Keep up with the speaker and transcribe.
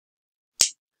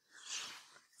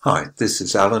Hi, this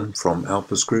is Alan from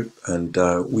Alpus Group, and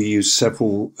we use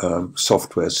several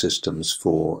software systems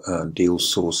for deal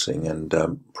sourcing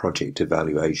and project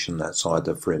evaluation. That's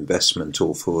either for investment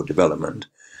or for development.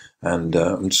 And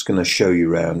I'm just going to show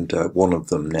you around one of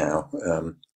them now.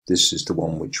 This is the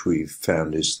one which we've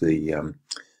found is the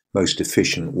most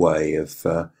efficient way of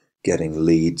getting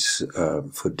leads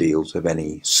for deals of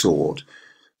any sort.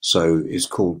 So it's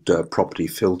called Property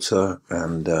Filter,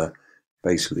 and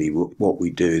basically what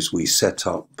we do is we set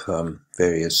up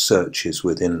various searches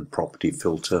within Property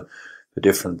Filter for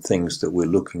different things that we're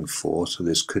looking for. So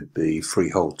this could be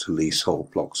freehold to leasehold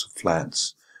blocks of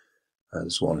flats.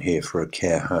 There's one here for a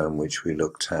care home which we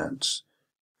looked at.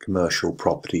 Commercial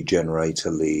property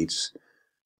generator leads,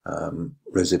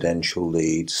 residential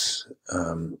leads,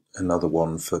 another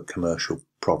one for commercial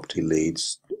property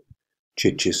leads.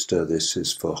 Chichester, this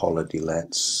is for holiday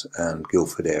lets, and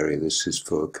Guildford area, this is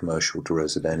for commercial to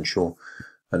residential,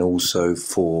 and also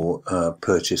for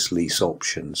purchase lease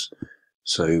options.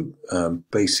 So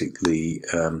basically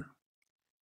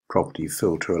Property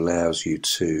Filter allows you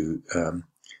to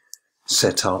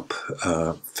set up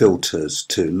filters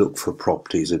to look for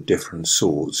properties of different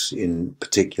sorts in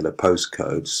particular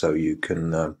postcodes, so you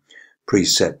can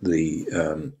preset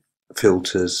the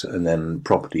filters, and then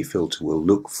Property Filter will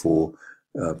look for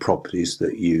properties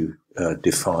that you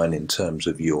define in terms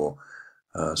of your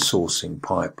sourcing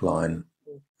pipeline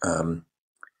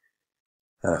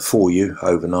for you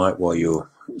overnight while you're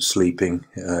sleeping.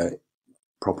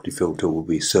 Property Filter will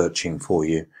be searching for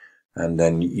you, and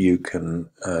then you can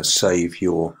save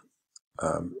your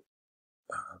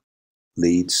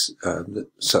leads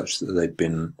such that they've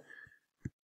been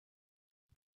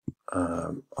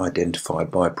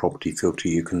identified by Property Filter.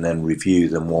 You can then review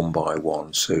them one by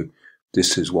one. So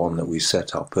this is one that we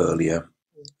set up earlier.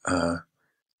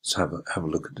 Let's have a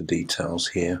look at the details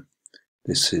here.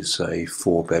 This is a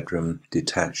 4-bedroom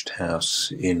detached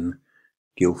house in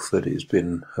Guildford. It's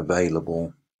been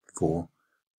available for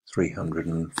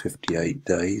 358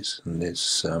 days, and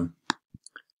this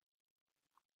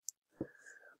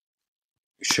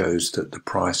shows that the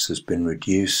price has been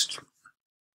reduced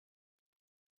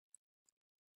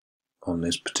on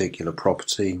this particular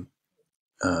property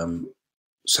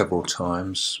several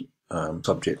times,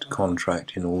 subject to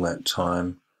contract in all that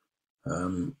time,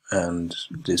 and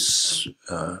this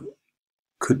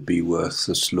could be worth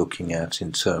us looking at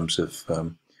in terms of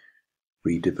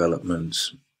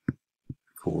redevelopment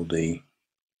for the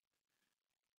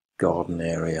garden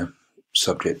area,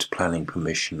 subject to planning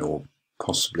permission or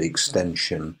possibly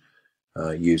extension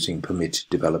using permitted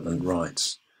development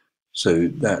rights. So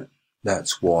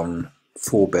that's one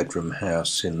 4-bedroom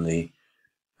house in the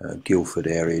Guildford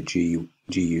area,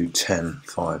 GU10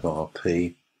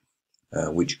 5RP,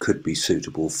 which could be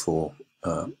suitable for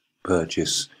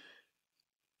purchase.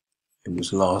 It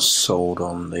was last sold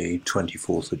on the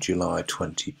 24th of July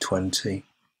 2020,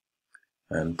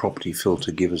 and Property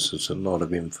Filter gives us a lot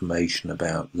of information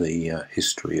about the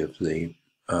history of the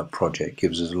project,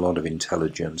 gives us a lot of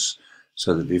intelligence,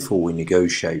 so that before we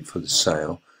negotiate for the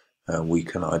sale, we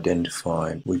can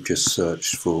identify. We've just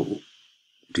searched for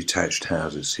detached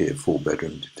houses here,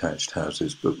 4-bedroom detached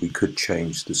houses, but we could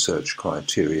change the search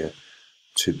criteria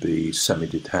to be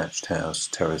semi-detached house,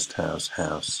 terraced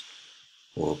house,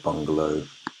 or bungalow.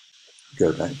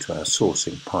 Go back to our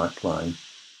sourcing pipeline.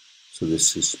 So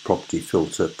this is Property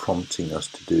Filter prompting us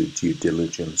to do due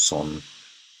diligence on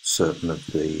certain of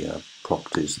the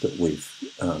properties that we've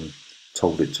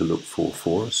told it to look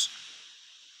for us.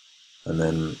 And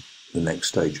then the next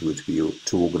stage would be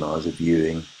to organise a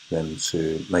viewing, then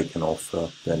to make an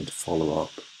offer, then to follow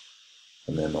up,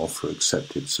 and then offer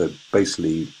accepted. So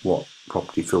basically what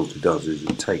Property Filter does is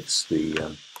it takes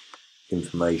the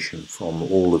information from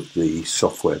all of the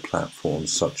software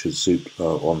platforms such as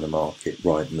Zoopla, On the Market,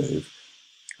 Rightmove,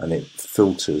 and it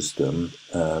filters them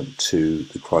to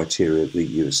the criteria that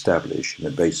you establish, and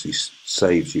it basically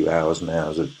saves you hours and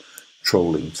hours of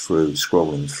scrolling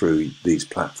through these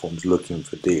platforms looking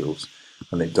for deals,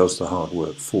 and it does the hard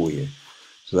work for you.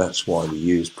 So that's why we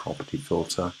use Property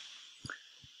Filter,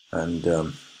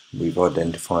 and we've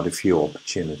identified a few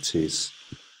opportunities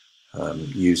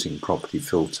using Property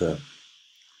Filter,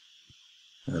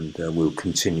 and we'll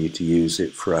continue to use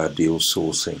it for our deal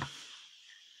sourcing,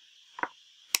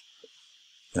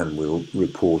 and we'll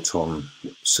report on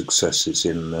successes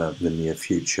in the near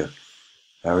future.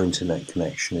 Our internet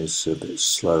connection is a bit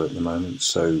slow at the moment,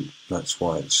 so that's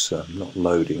why it's not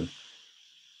loading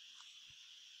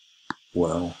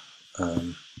well.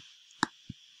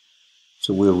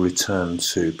 So we'll return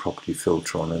to Property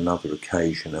Filter on another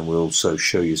occasion, and we'll also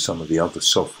show you some of the other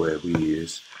software we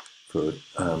use for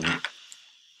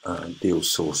deal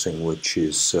sourcing, which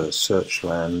is search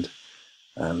land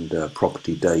and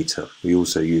property data. We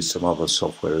also use some other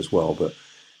software as well, but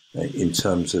in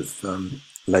terms of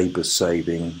labour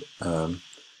saving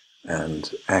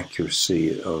and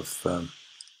accuracy of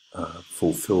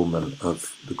fulfilment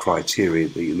of the criteria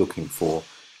that you're looking for,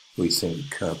 we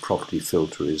think Property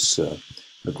Filter is a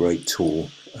great tool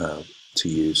to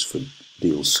use for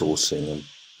deal sourcing and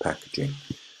packaging.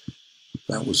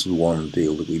 That was the one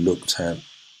deal that we looked at.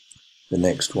 The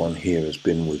next one here has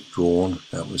been withdrawn.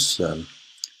 That was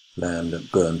land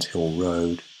at Burnt Hill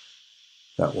Road.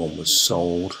 That one was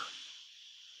sold.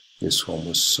 This one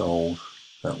was sold.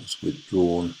 That was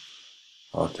withdrawn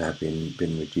after having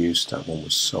been reduced. That one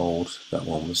was sold. That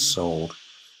one was sold.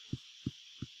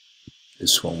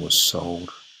 This one was sold.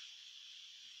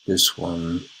 This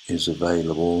one is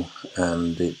available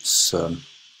and it's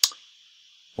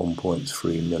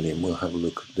 1.3 million. We'll have a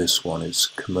look at this one. It's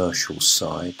commercial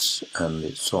sites and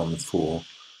it's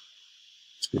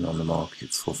been on the market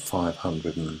for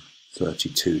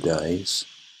 532 days.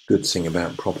 Good thing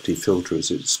about Property Filter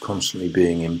is it's constantly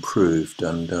being improved,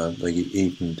 and they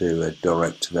even do a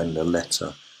direct-to-vendor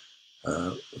letter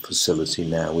facility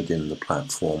now within the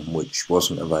platform, which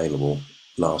wasn't available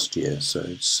last year. So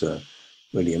it's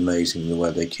really amazing the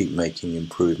way they keep making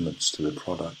improvements to the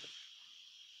product.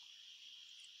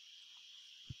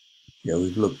 Yeah,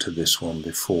 we've looked at this one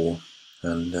before,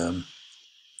 and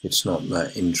it's not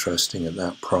that interesting at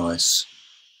that price.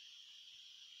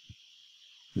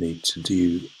 Need to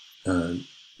do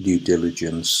due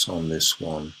diligence on this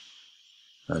one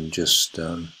and just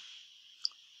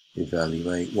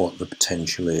evaluate what the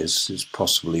potential is. It's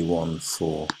possibly one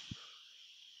for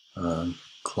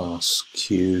Class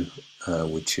Q,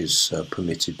 which is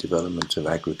permitted development of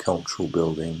agricultural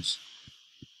buildings.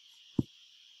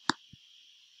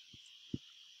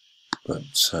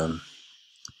 But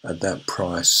at that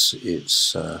price,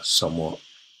 it's somewhat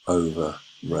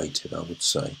overrated, I would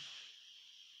say.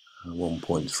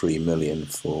 1.3 million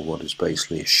for what is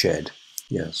basically a shed.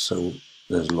 Yeah, so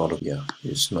there's a lot of,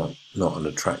 it's not an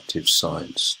attractive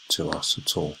site to us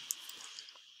at all.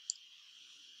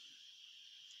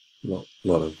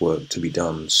 Lot of work to be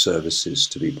done, services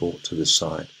to be brought to the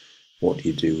site. What do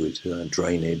you do with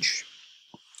drainage?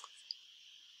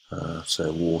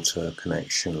 So water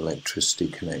connection, electricity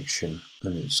connection,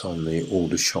 and it's on the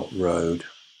Aldershot Road.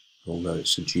 Although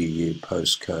it's a GU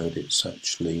postcode, it's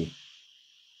actually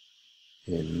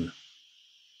in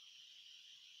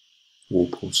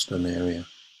Walpolston area.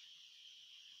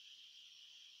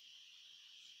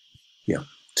 Yeah,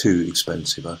 too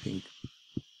expensive, I think.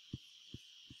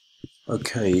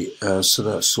 Okay, so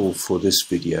that's all for this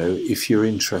video. If you're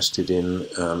interested in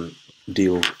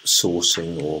deal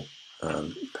sourcing or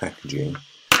packaging,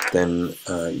 then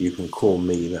you can call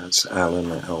me. That's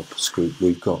Alan at Alpus Group.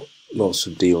 We've got lots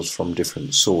of deals from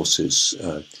different sources,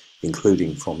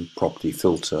 including from Property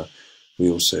Filter. We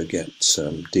also get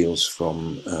deals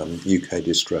from UK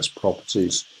Distressed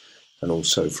Properties and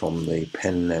also from the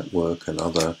Penn Network and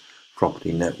other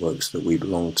property networks that we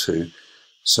belong to.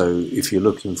 So if you're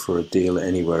looking for a deal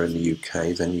anywhere in the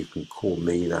UK, then you can call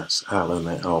me. That's Alan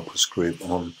at Alpus Group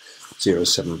on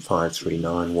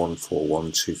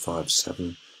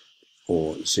 07539141257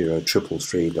 or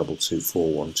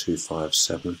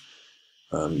 0333224127.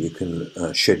 You can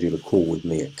schedule a call with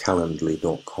me at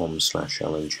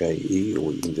calendly.com/AlanJE,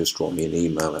 or you can just drop me an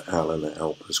email at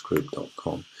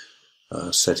alan@alpusgroup.com,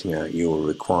 setting out your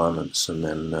requirements, and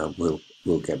then we'll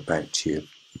get back to you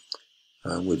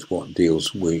with what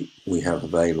deals we have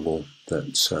available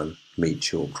that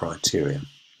meet your criteria.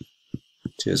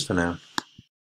 Cheers for now.